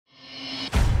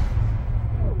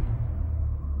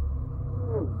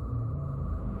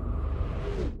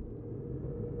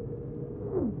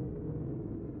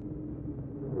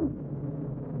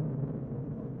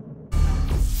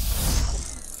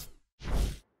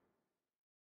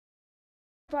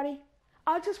everybody.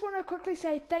 I just want to quickly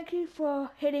say thank you for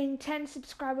hitting 10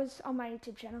 subscribers on my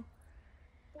YouTube channel.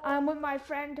 I'm with my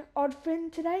friend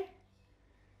Odfin today.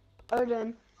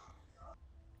 Odin.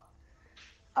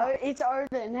 Oh, it's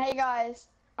Odin. Hey guys.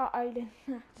 Oh, Odin.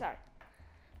 Sorry.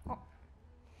 Oh.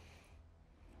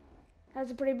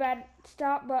 That's a pretty bad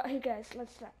start, but who cares?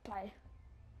 Let's play.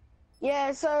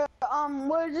 Yeah, so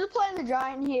we're just playing the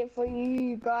giant here for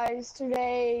you guys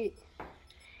today.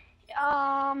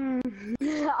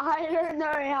 I don't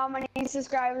know how many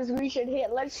subscribers we should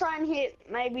hit. Let's try and hit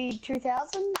maybe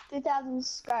 2,000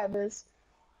 subscribers.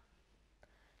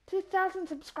 2,000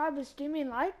 subscribers, do you mean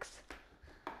likes?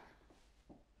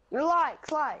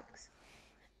 Likes.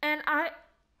 And I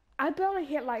barely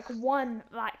hit like 1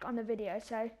 like on the video,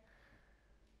 so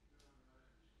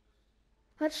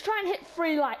let's try and hit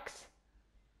 3 likes.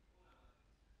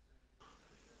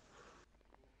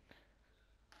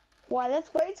 Why,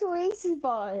 that's way too easy,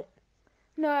 but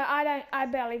no, I don't. I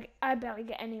barely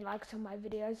get any likes on my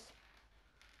videos.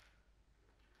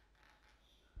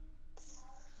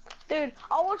 Dude,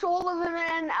 I'll watch all of them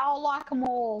and I'll like them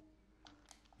all.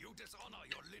 You dishonor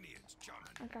your lineage, German.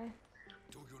 Okay.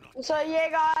 Do you not? So yeah,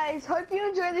 guys, hope you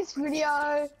enjoy this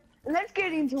video. And let's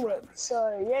get into it.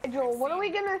 So yeah, Joel, what are we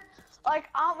gonna like?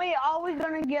 Are we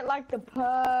gonna get like the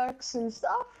perks and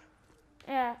stuff?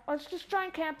 Yeah, let's just try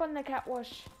and camp on the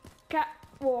catwash.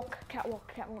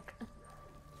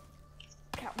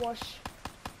 Catwash.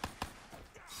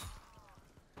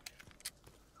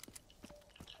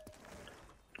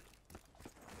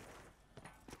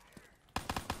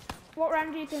 What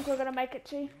round do you think we're gonna make it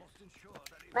to?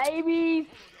 Maybe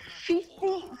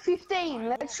 15.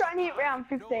 Let's try and hit round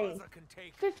 15.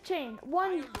 15.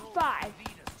 1-5.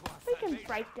 We can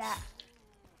break that.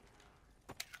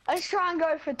 Let's try and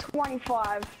go for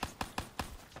 25.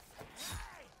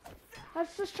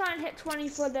 Let's just try and hit 20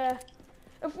 for the.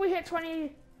 If we hit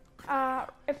 20,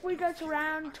 if we go to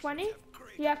round 20,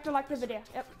 you have to like the video.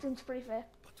 Yep, seems pretty fair.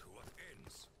 But to what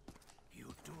ends?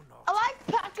 You do not. I like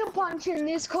Pack-a-Punch in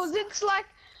this because it's like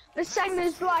the same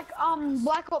as like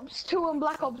Black Ops 2 and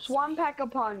Black Ops 1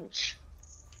 Pack-a-Punch.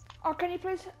 Oh, can you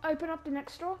please open up the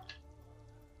next door?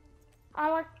 I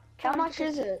like. How much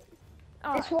is it?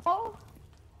 Oh, This wall?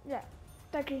 yeah,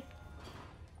 thank you.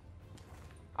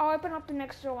 I'll open up the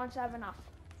next door once I have enough.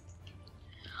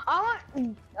 I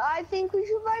think we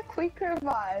should buy Quick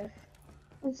Revive.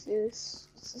 What's this?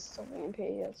 This is the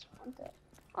vampire. Yes, want that.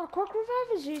 Oh, Quick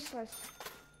Revive is useless.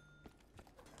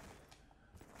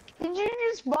 Did you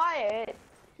just buy it?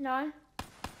 No.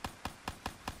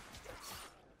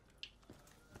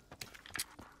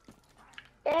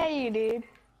 Yeah, you did.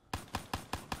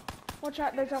 Watch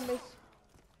out, they're zombies.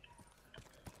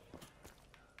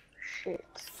 Shit.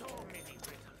 So many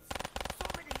riddles, so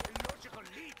many illogical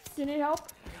leaps. Do you need help?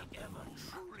 I never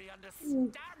truly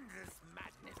understand this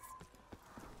madness.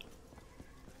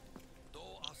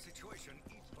 Though our situation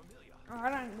is familiar. Oh,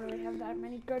 I don't really have that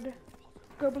many good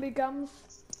gobbly gums.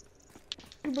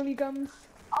 Gobbly gums.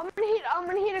 I'm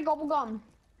gonna hit a gobble gum.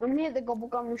 I'm gonna hit the gobble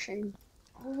gum machine.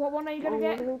 What one are you gonna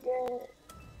get?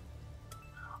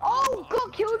 Oh,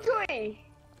 got Killjoy!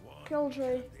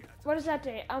 Killjoy. What does that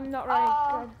do? I'm not really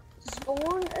good.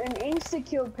 Spawn an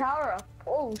insta-kill power up.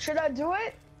 Oh, should I do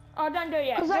it? Oh, don't do it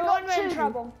yet. Do 'Cause it I got when we're in 2.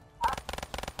 trouble.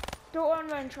 Do it when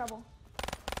we're in trouble.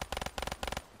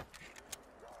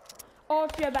 Or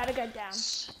if you're about to go down.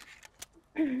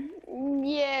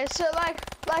 Yeah, so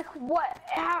like what,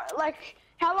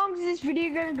 how long is this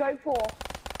video gonna go for?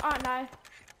 Oh no.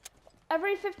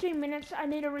 Every 15 minutes I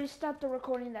need to restart the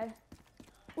recording though.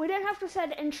 We don't have to say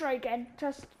the intro again,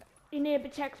 just you need to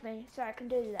text me so I can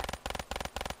do that.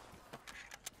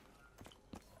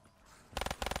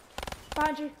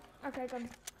 Behind you. Okay, good.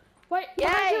 Wait,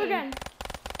 behind you Yay. again.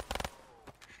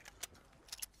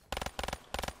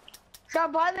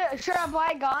 Should I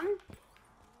buy a gun?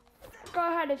 Go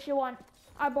ahead if you want.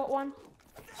 I bought one.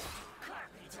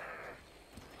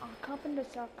 Oh, carpenter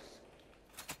sucks.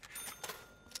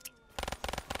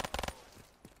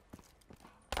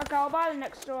 Okay, I'll buy the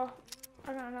next door.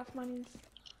 I got enough monies.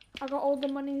 I got all the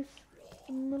monies.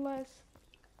 Mullahs.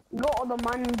 Got all the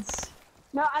monies.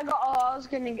 No, I was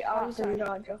gonna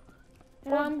dodge you.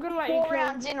 And I'm gonna let you 4 kill.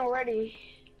 rounds in already.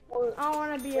 I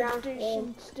wanna be a Round douche 4.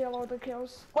 and steal all the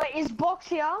kills. Wait, is box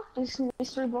here? Is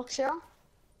mystery box here?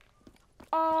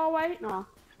 Oh wait, No.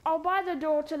 I'll buy the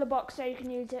door to the box so you can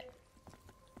use it.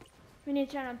 We need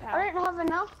to turn on power. I don't have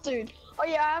enough, dude. Oh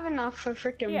yeah, I have enough for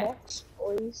freaking Yeah. box,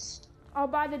 boys. I'll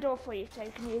buy the door for you so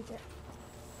you can use it.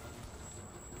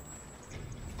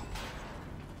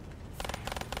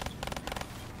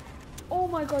 Oh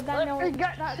my god, that no.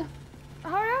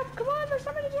 Hurry up, come on, there's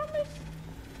so many zombies.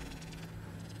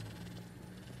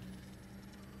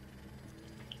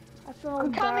 I feel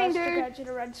I'm coming, embarrassed to dude. go to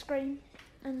the red screen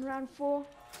in round 4.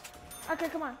 Okay,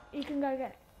 come on. You can go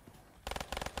get it.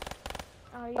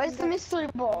 Oh, you Where's can the go. mystery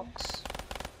box?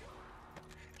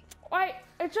 Wait,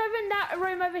 it's over in that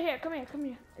room over here. Come here, come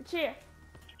here. It's here.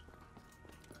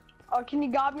 Oh, can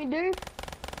you guard me, dude?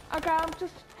 Okay, I'm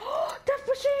just... Death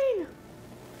machine!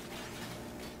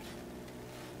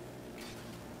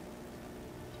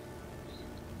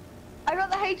 I got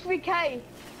the HVK.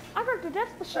 I got the death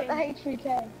Got the machine.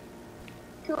 HVK.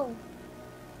 Cool.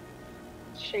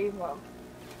 Shiva.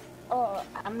 Oh,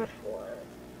 ammo for it.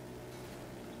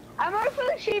 Ammo for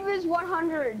the Shiva is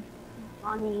 100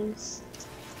 monies.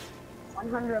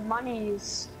 100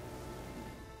 monies.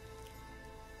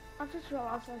 I just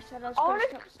realized I said I was I going want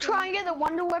to to try and get the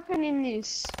wonder weapon in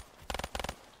this.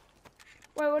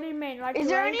 Wait, what do you mean? Like Is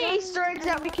the there ray any gun? Easter eggs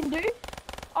that we can do?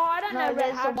 Oh, I don't know No,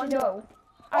 there's how the to do it. wonder.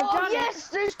 I've Oh done yes,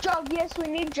 there's Jug. Yes, we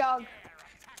need Jug.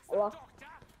 Well,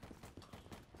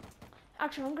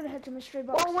 Actually, I'm going to head to mystery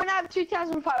box. when I have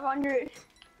 2,500.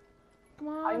 Come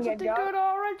I on, can get something Jug. good.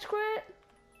 Oh, red squid.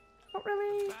 Not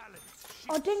really.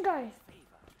 Oh, dingo.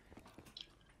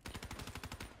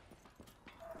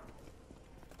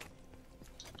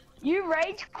 You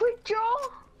rage quit,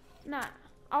 Joel? Nah,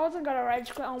 I wasn't going to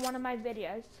rage quit on one of my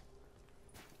videos.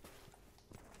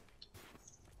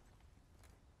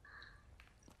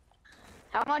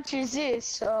 How much is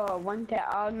this? Oh, 1,000.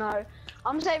 Oh no,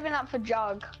 I'm saving up for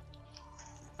Jug.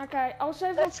 Okay, I'll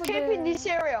save Let's up for keep the... in this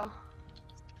area.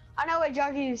 I know where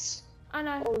Jug is. I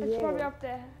know, Oh, it's yeah. probably up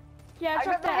there. Yeah, it's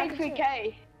I up got the there. I can see it.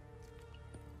 HVK.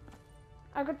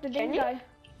 I got the Can you? dingo.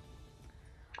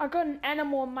 I got an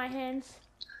animal in my hands.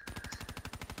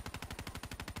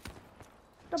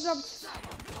 Dub dub.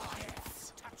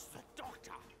 Touch the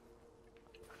doctor.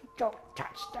 Don't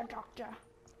touch the doctor.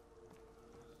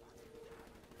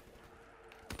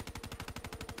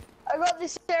 I got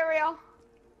this area.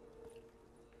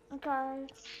 Okay.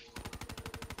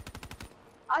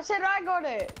 I said I got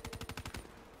it.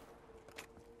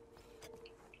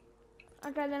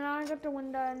 Okay, then I got the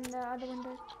window and the other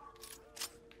window.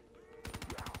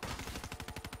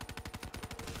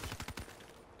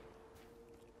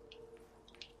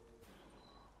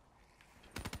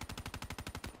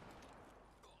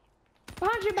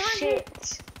 Behind you, behind you!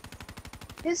 Shit.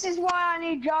 This is why I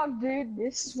need Jug, dude.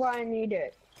 This is why I need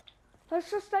it. Let's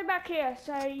just stay back here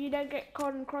so you don't get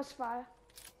caught in crossfire.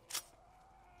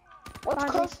 What's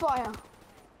Behind you. crossfire?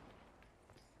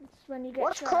 It's when you get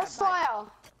What's shot at by- crossfire?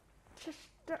 Just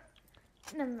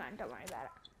never mind, don't worry about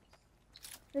it.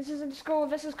 This isn't school,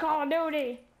 this is Call of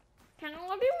Duty. Call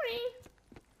of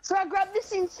Duty. Should I grab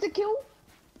this insta kill?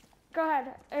 Go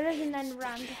ahead, it is an end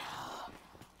round.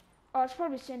 Oh, it's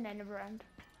probably still an end of round.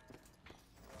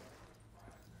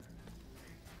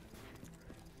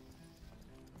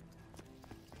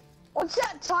 What's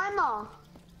that timer?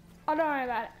 Oh, don't worry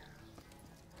about it.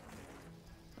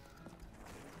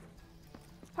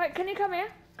 Wait, can you come here?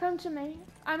 Come to me.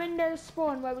 I'm in the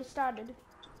spawn where we started.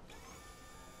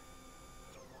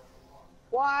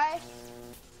 Why?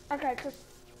 Okay, just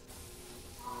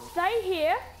stay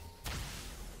here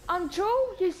until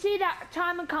you see that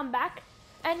timer come back,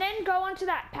 and then go onto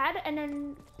that pad and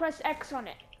then press X on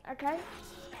it, okay?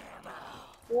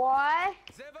 Why?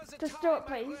 Just do it,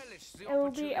 please. It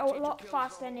will be a lot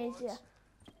faster and easier,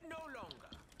 No longer.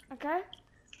 okay?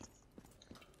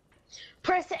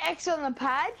 Press the X on the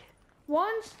pad?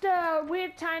 Once the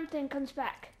weird time thing comes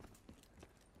back.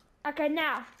 Okay,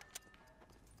 now.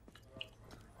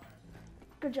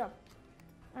 Good job.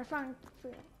 I found...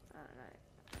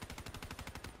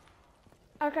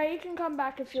 Okay, you can come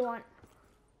back if you want.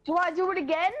 Do I do it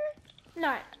again?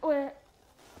 No,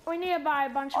 we need to buy a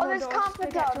bunch Oh, more there's doors to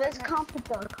Carpenter. get to There's it.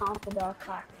 Carpenter.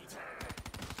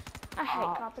 I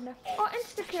hate Carpenter. Oh,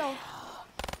 insta kill.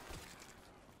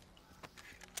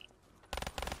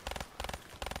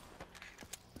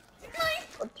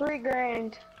 For 3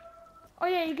 grand. Oh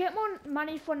yeah, you get more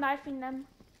money for knifing them.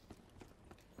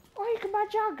 Oh, you can buy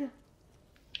Jug.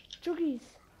 Juggies.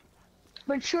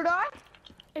 But should I?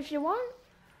 If you want.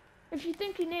 If you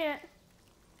think you need it.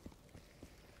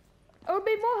 It would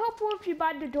be more helpful if you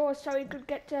buy the door so you could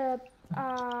get to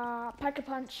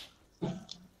Pack-a-Punch.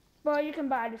 But you can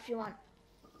buy it if you want.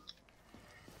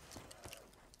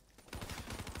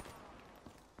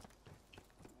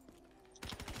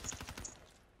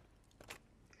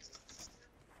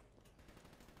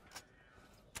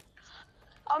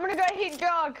 I'm gonna go hit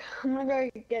Jug. I'm gonna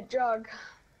go get Jug.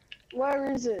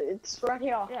 Where is it? It's right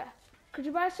here. Yeah. Could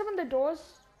you buy some of the doors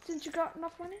since you got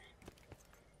enough money?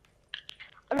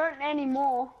 I don't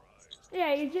anymore.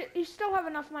 Yeah, you still have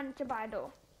enough money to buy a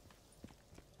door.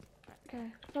 Okay,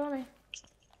 follow me.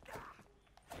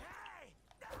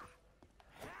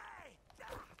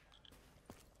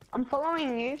 I'm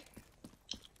following you.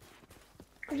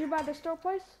 Could you buy the store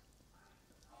place?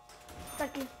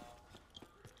 Thank you.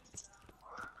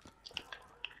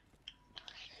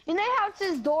 You know how it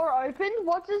says door open?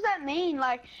 What does that mean?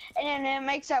 Like, and then it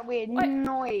makes that weird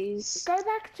noise. Go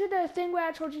back to the thing where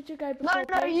I told you to go before.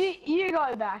 No, please. you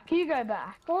go back. You go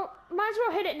back. Well, might as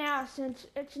well hit it now since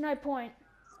it's no point.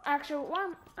 Actually,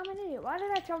 well, I'm an idiot. Why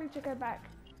did I tell you to go back?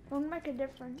 It won't make a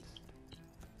difference.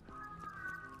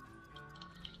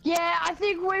 Yeah, I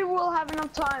think we will have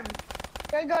enough time.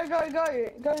 Go, go, go, go,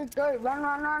 go, go. Run,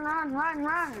 run, run, run, run,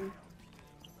 run.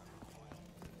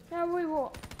 Yeah, we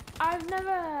will. I've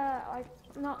never, like,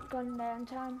 not gone there in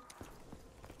time.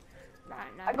 No.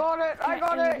 I got it, I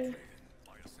got it.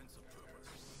 By a sense of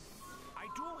purpose. I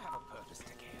do have a purpose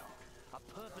to kill. A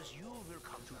purpose you will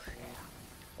come to share.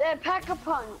 They're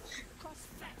pack-a-punch.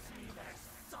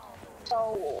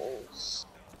 Souls.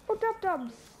 Oh,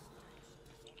 dubs.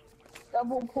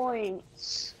 Double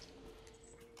points.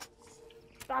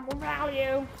 Double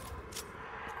value.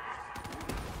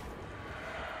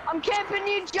 I'm camping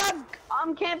you, Jug.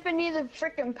 I'm camping you, the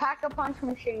freaking pack-a-punch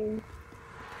machine.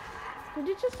 Did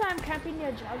you just say I'm camping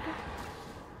your jug?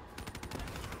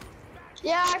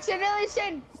 Yeah, I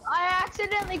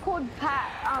accidentally called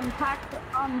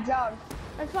Jug.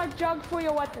 It's like jug for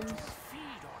your weapons.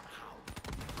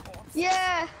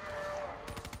 Yeah.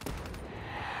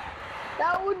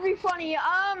 That would be funny.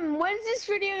 When's this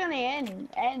video gonna end?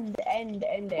 End.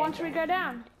 Once we go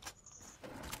down.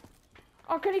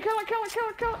 Oh, can you kill it?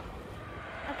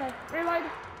 Okay, reload.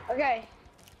 Okay.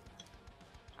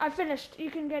 I finished.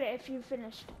 You can get it if you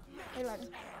finished. Reload.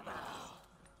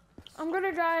 I'm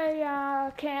gonna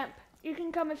go camp. You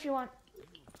can come if you want.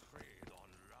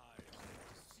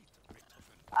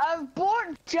 I've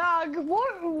bought Jug.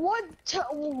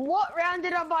 What round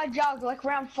did I buy Jug? Like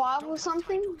round 5 or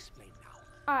something?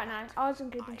 Oh no, I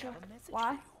wasn't keeping track.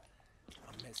 Why?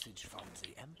 A message from the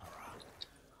Emperor.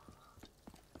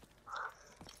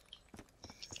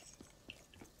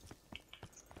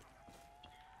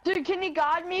 Dude, can you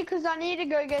guide me? Cause I need to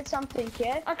go get something,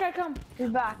 yeah? Okay, come. Be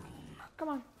back. Come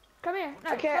on. Come here.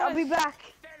 No, Okay, follow I'll be us. back.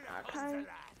 Okay.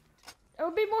 It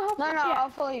would be more helpful. No, Yeah. I'll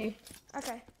follow you.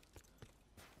 Okay.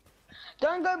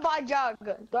 Don't go buy Jug.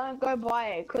 Don't go buy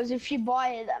it. Cause if you buy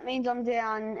it, that means I'm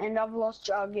down and I've lost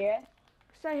Jug, yeah?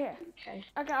 Stay here. Okay.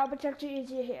 Okay, I'll protect you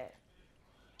easier here.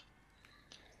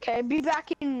 Okay, be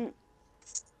back in.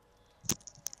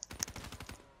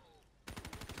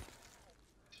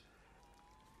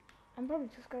 I'm probably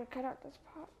just gonna cut out this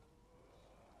part.